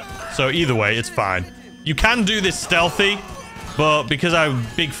him. So either way, it's fine. You can do this stealthy. But because I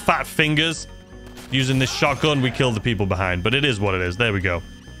have big fat fingers, using this shotgun, we kill the people behind. But it is what it is. There we go.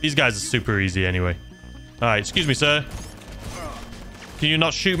 These guys are super easy anyway. All right, excuse me, sir. Can you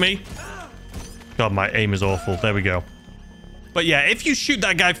not shoot me? God, my aim is awful. There we go. But yeah, if you shoot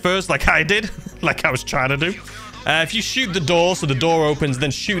that guy first, like I did, like I was trying to do, if you shoot the door so the door opens,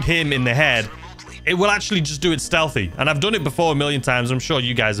 then shoot him in the head, it will actually just do it stealthy. And I've done it before a million times. I'm sure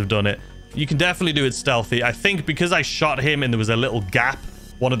you guys have done it. You can definitely do it stealthy. I think because I shot him and there was a little gap,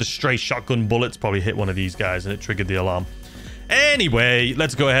 one of the stray shotgun bullets probably hit one of these guys and it triggered the alarm. Anyway,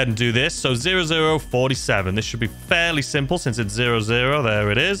 let's go ahead and do this. So 0047. This should be fairly simple since it's 00.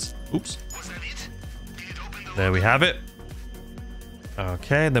 There it is. Oops. There we have it.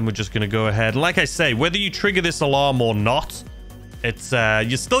 Okay, then we're just going to go ahead. Like I say, whether you trigger this alarm or not, it's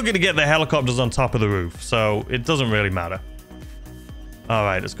you're still going to get the helicopters on top of the roof. So it doesn't really matter. All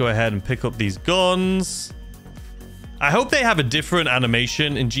right, let's go ahead and pick up these guns. I hope they have a different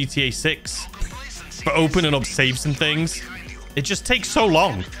animation in GTA 6 for opening up safes and things. It just takes so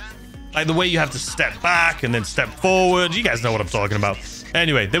long. Like the way you have to step back and then step forward. You guys know what I'm talking about.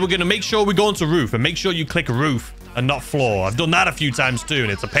 Anyway, then we're going to make sure we go into roof and make sure you click roof and not floor. I've done that a few times too,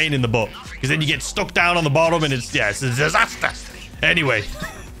 and it's a pain in the butt because then you get stuck down on the bottom and it's a disaster. Anyway,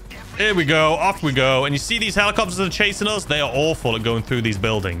 here we go. Off we go. And you see these helicopters that are chasing us? They are awful at going through these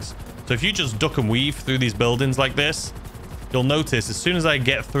buildings. So if you just duck and weave through these buildings like this, you'll notice as soon as I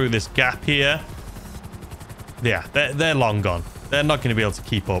get through this gap here, yeah, they're long gone. They're not going to be able to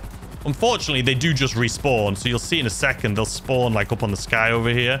keep up. Unfortunately, they do just respawn. So you'll see in a second, they'll spawn like up on the sky over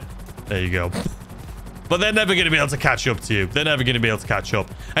here. There you go. But they're never going to be able to catch up to you. They're never going to be able to catch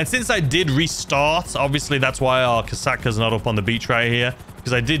up. And since I did restart, obviously that's why our Kosatka's not up on the beach right here.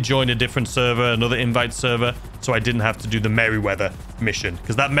 Because I did join a different server, another invite server. So I didn't have to do the Merryweather mission.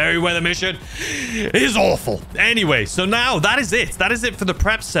 Because that Merryweather mission is awful. Anyway, so now that is it. That is it for the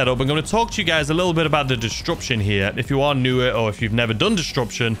prep setup. I'm going to talk to you guys a little bit about the disruption here. If you are newer or if you've never done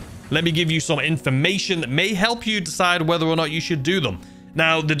disruption, let me give you some information that may help you decide whether or not you should do them.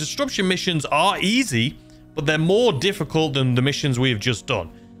 Now, the disruption missions are easy, but they're more difficult than the missions we have just done.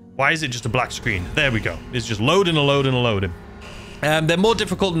 Why is it just a black screen? There we go. It's just loading and loading and loading. They're more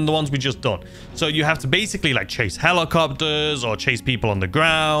difficult than the ones we just done. So you have to basically like chase helicopters or chase people on the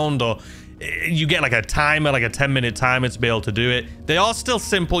ground, or you get like a timer, like a 10-minute timer to be able to do it. They are still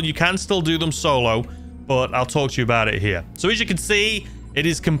simple. You can still do them solo, but I'll talk to you about it here. So as you can see, it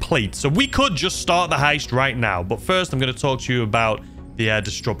is complete. So we could just start the heist right now. But first, I'm going to talk to you about the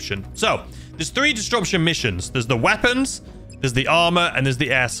disruption. So there's 3 disruption missions. There's the weapons, there's the armor, and there's the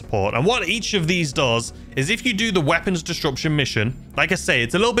air support. And what each of these does is if you do the weapons disruption mission, like I say,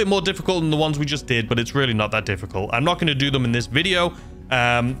 it's a little bit more difficult than the ones we just did, but it's really not that difficult. I'm not going to do them in this video, but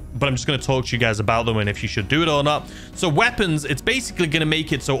I'm just going to talk to you guys about them and if you should do it or not. So weapons, it's basically going to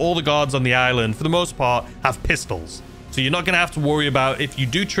make it so all the guards on the island, for the most part, have pistols. So you're not going to have to worry about, if you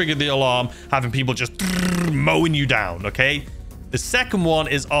do trigger the alarm, having people just mowing you down, okay? The second one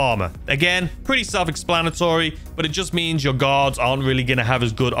is armor. Again, pretty self-explanatory, but it just means your guards aren't really going to have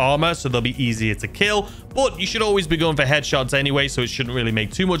as good armor, so they'll be easier to kill. But you should always be going for headshots anyway, so it shouldn't really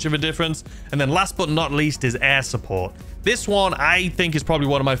make too much of a difference. And then last but not least is air support. This one, I think, is probably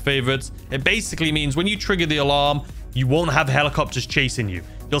one of my favorites. It basically means when you trigger the alarm, you won't have helicopters chasing you.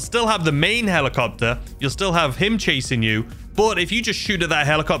 You'll still have the main helicopter. You'll still have him chasing you. But if you just shoot at that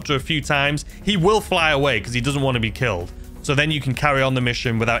helicopter a few times, he will fly away because he doesn't want to be killed. So then you can carry on the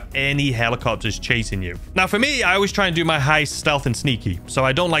mission without any helicopters chasing you. Now, for me, I always try and do my heist stealth and sneaky. So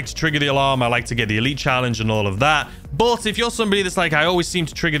I don't like to trigger the alarm. I like to get the elite challenge and all of that. But if you're somebody that's like, I always seem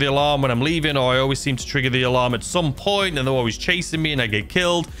to trigger the alarm when I'm leaving, or I always seem to trigger the alarm at some point and they're always chasing me and I get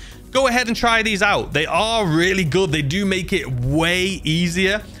killed, go ahead and try these out. They are really good. They do make it way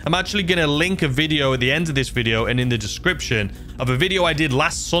easier. I'm actually going to link a video at the end of this video and in the description of a video I did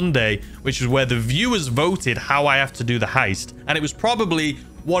last Sunday, which is where the viewers voted how I have to do the heist. And it was probably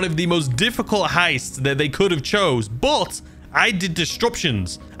one of the most difficult heists that they could have chose. But I did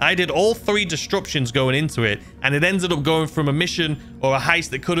disruptions. I did all 3 disruptions going into it. And it ended up going from a mission or a heist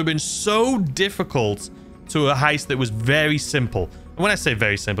that could have been so difficult to a heist that was very simple. And when I say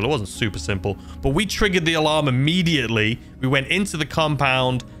very simple, it wasn't super simple, but we triggered the alarm immediately. We went into the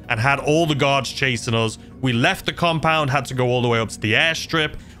compound and had all the guards chasing us. We left the compound, had to go all the way up to the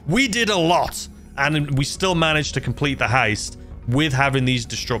airstrip. We did a lot, and we still managed to complete the heist with having these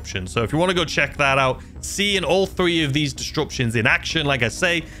disruptions. So if you want to go check that out, seeing all 3 of these disruptions in action, like I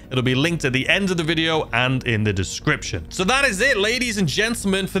say, it'll be linked at the end of the video and in the description. So that is it, ladies and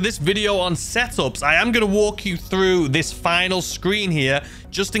gentlemen, for this video on setups. I am going to walk you through this final screen here,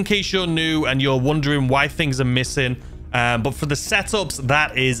 just in case you're new and you're wondering why things are missing. But for the setups,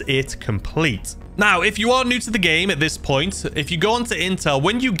 that is it complete. Now, if you are new to the game at this point, if you go onto intel,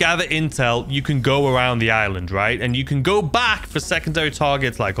 when you gather intel, you can go around the island, right? And you can go back for secondary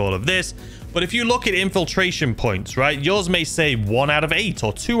targets like all of this. But if you look at infiltration points, right, yours may say 1 out of 8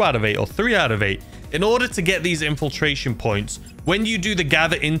 or 2 out of 8 or 3 out of 8. In order to get these infiltration points, when you do the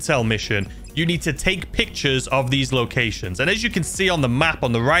gather intel mission, you need to take pictures of these locations. And as you can see on the map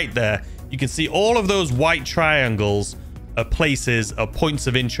on the right there, you can see all of those white triangles are places or points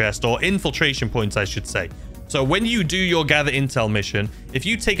of interest, or infiltration points, I should say. So when you do your gather intel mission, if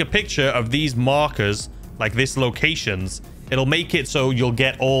you take a picture of these markers, like this locations, it'll make it so you'll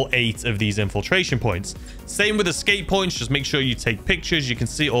get all 8 of these infiltration points. Same with escape points, just make sure you take pictures. You can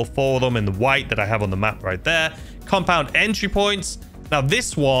see all 4 of them in the white that I have on the map right there. Compound entry points. Now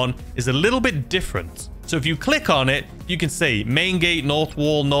this one is a little bit different. So if you click on it, you can see main gate, north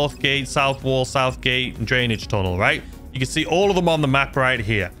wall, north gate, south wall, south gate, and drainage tunnel, right? You can see all of them on the map right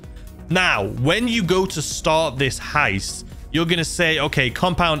here. Now, when you go to start this heist, you're going to say, okay,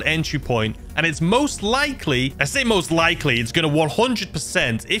 compound entry point. And it's most likely, I say most likely, it's going to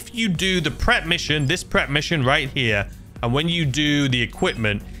 100% if you do the prep mission, this prep mission right here. And when you do the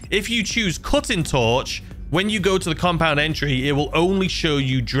equipment, if you choose cutting torch, when you go to the compound entry, it will only show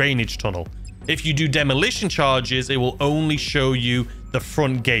you drainage tunnel. If you do demolition charges, it will only show you the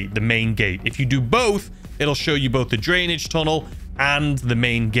front gate, the main gate. If you do both, it'll show you both the drainage tunnel and the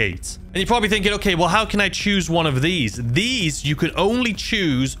main gate. And you're probably thinking, okay, well, how can I choose one of these? These you can only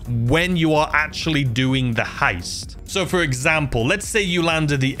choose when you are actually doing the heist. So for example, let's say you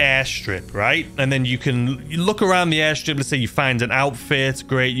landed the airstrip, right? And then you look around the airstrip. Let's say you find an outfit.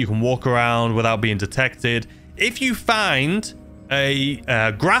 Great. You can walk around without being detected. If you find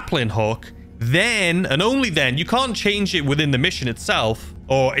a grappling hook, then and only then, you can't change it within the mission itself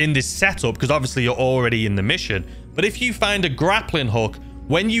or in this setup, because obviously you're already in the mission. But if you find a grappling hook,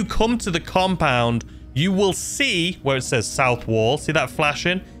 when you come to the compound, you will see where it says south wall. See that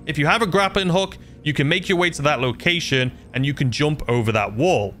flashing? If you have a grappling hook, you can make your way to that location and you can jump over that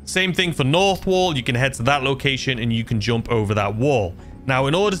wall. Same thing for north wall. You can head to that location and you can jump over that wall. Now,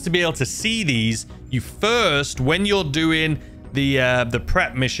 in order to be able to see these, you first, when you're doing the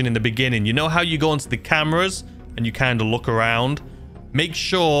prep mission in the beginning, you know how you go onto the cameras and you kind of look around? Make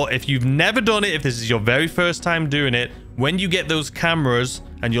sure, if you've never done it, if this is your very first time doing it, when you get those cameras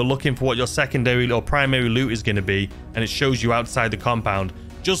and you're looking for what your secondary or primary loot is going to be, and it shows you outside the compound,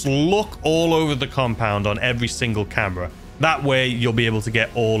 just look all over the compound on every single camera. That way you'll be able to get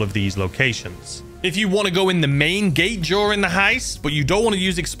all of these locations. If you want to go in the main gate during the heist, but you don't want to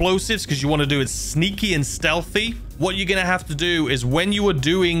use explosives because you want to do it sneaky and stealthy, what you're going to have to do is when you are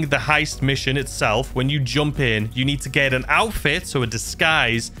doing the heist mission itself, when you jump in, you need to get an outfit, so a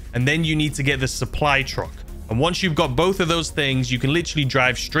disguise, and then you need to get the supply truck. And once you've got both of those things, you can literally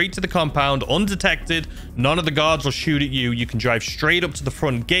drive straight to the compound undetected. None of the guards will shoot at you. You can drive straight up to the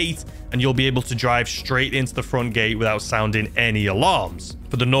front gate and you'll be able to drive straight into the front gate without sounding any alarms.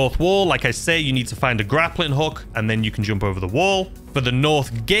 For the north wall, like I say, you need to find a grappling hook and then you can jump over the wall. For the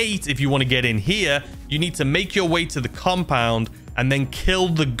north gate, if you want to get in here, you need to make your way to the compound and then kill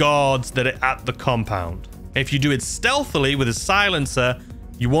the guards that are at the compound. If you do it stealthily with a silencer,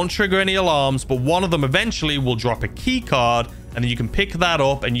 you won't trigger any alarms, but one of them eventually will drop a key card and then you can pick that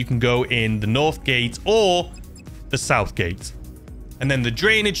up and you can go in the north gate or the south gate. And then the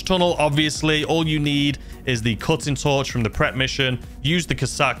drainage tunnel, obviously, all you need is the cutting torch from the prep mission. Use the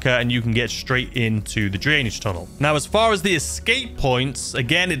Kosatka and you can get straight into the drainage tunnel. Now, as far as the escape points,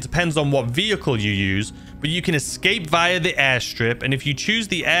 again, it depends on what vehicle you use, but you can escape via the airstrip. And if you choose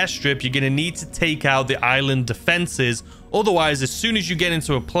the airstrip, you're going to need to take out the island defenses. Otherwise, as soon as you get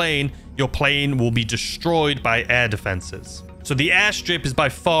into a plane, your plane will be destroyed by air defenses. So the airstrip is by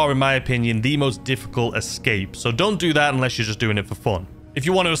far, in my opinion, the most difficult escape. So don't do that unless you're just doing it for fun. If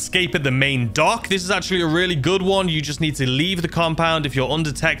you want to escape at the main dock, this is actually a really good one. You just need to leave the compound. If you're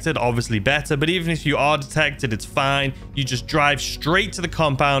undetected, obviously better. But even if you are detected, it's fine. You just drive straight to the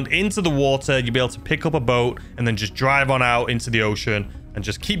compound, into the water. You'll be able to pick up a boat and then just drive on out into the ocean and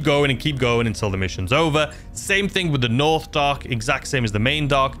just keep going until the mission's over. Same thing with the north dock, exact same as the main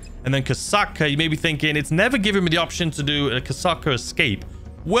dock. And then Kosatka, you may be thinking, it's never given me the option to do a Kosatka escape.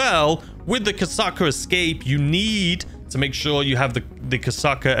 Well, with the Kosatka escape, you need to make sure you have the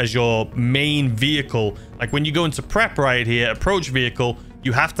Kosatka as your main vehicle. Like when you go into prep right here, approach vehicle,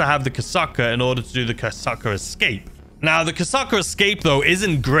 you have to have the Kosatka in order to do the Kosatka escape. Now, the Kosatka escape, though,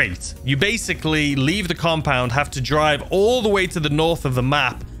 isn't great. You basically leave the compound, have to drive all the way to the north of the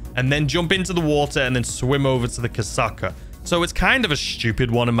map, and then jump into the water and then swim over to the Kosatka. So it's kind of a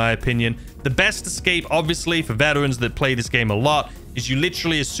stupid one in my opinion. The best escape, obviously, for veterans that play this game a lot, is you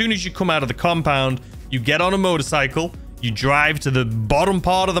literally, as soon as you come out of the compound, you get on a motorcycle, you drive to the bottom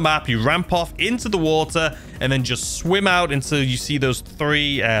part of the map, you ramp off into the water, and then just swim out until you see those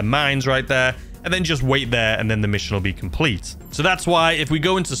 3 mines right there, and then just wait there, and then the mission will be complete. So that's why if we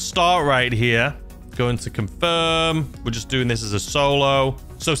go into start right here, go into confirm, we're just doing this as a solo.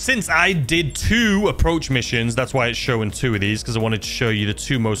 So since I did 2 approach missions, that's why it's showing 2 of these, because I wanted to show you the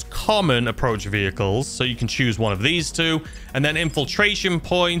 2 most common approach vehicles. So you can choose one of these 2, and then infiltration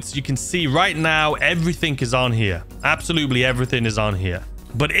points. You can see right now everything is on here. Absolutely everything is on here.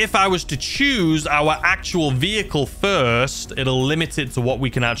 But if I was to choose our actual vehicle first, it'll limit it to what we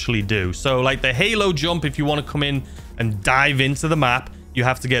can actually do. So like the halo jump, if you want to come in and dive into the map, you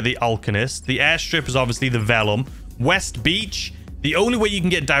have to get the Alchemist. The airstrip is obviously the Vellum. West Beach, the only way you can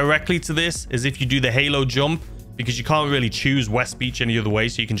get directly to this is if you do the halo jump, because you can't really choose West Beach any other way,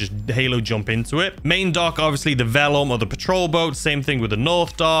 so you can just halo jump into it. Main dock, obviously the Vellum or the patrol boat. Same thing with the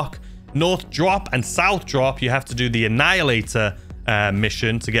North dock. North drop and South drop, you have to do the Annihilator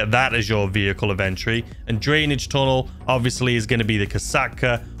mission to get that as your vehicle of entry. And drainage tunnel obviously is going to be the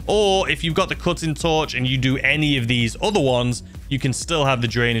Kosatka, or if you've got the cutting torch and you do any of these other ones, you can still have the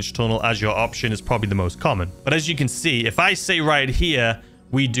drainage tunnel as your option. Is probably the most common. But as you can see, if I say right here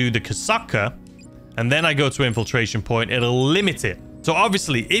we do the Kosatka and then I go to infiltration point, it'll limit it. So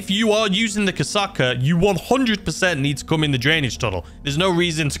obviously, if you are using the Kosatka, you 100% need to come in the drainage tunnel. There's no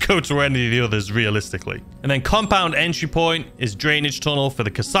reason to go to any of the others, realistically. And then compound entry point is drainage tunnel for the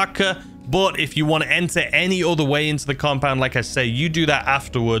Kosatka. But if you want to enter any other way into the compound, like I say, you do that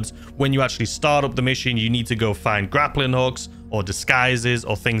afterwards. When you actually start up the mission, you need to go find grappling hooks or disguises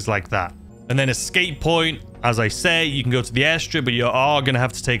or things like that. And then escape point, as I say, you can go to the airstrip, but you are going to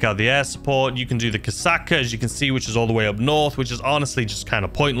have to take out the air support. You can do the Kosatka, as you can see, which is all the way up north, which is honestly just kind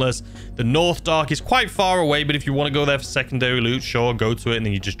of pointless. The North dock is quite far away, but if you want to go there for secondary loot, sure, go to it, and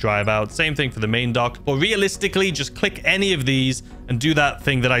then you just drive out. Same thing for the main dock. But realistically, just click any of these and do that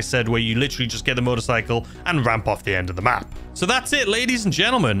thing that I said, where you literally just get the motorcycle and ramp off the end of the map. So that's it, ladies and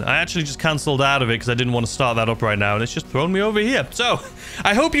gentlemen. I actually just cancelled out of it because I didn't want to start that up right now, and it's just thrown me over here. So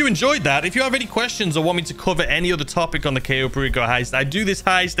I hope you enjoyed that. If you have any questions or want me to cover any other topic on the Cayo Perico heist, I do this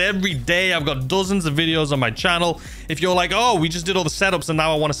heist every day. I've got dozens of videos on my channel. If you're like, oh, we just did all the setups and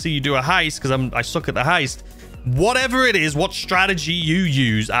now I want to see you do a heist because I suck at the heist, whatever it is, what strategy you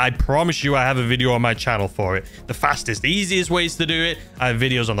use, I promise you I have a video on my channel for it. The fastest, easiest ways to do it. I have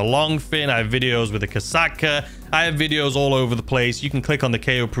videos on the Longfin. I have videos with the Kosatka. I have videos all over the place. You can click on the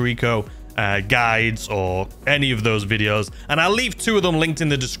Cayo Perico guides or any of those videos, and I'll leave 2 of them linked in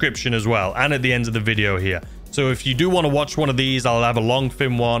the description as well and at the end of the video here. So if you do want to watch one of these, I'll have a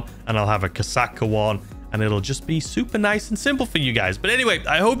Longfin one and I'll have a Kosatka one, and it'll just be super nice and simple for you guys. But anyway,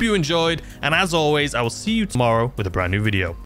 I hope you enjoyed, and as always, I will see you tomorrow with a brand new video.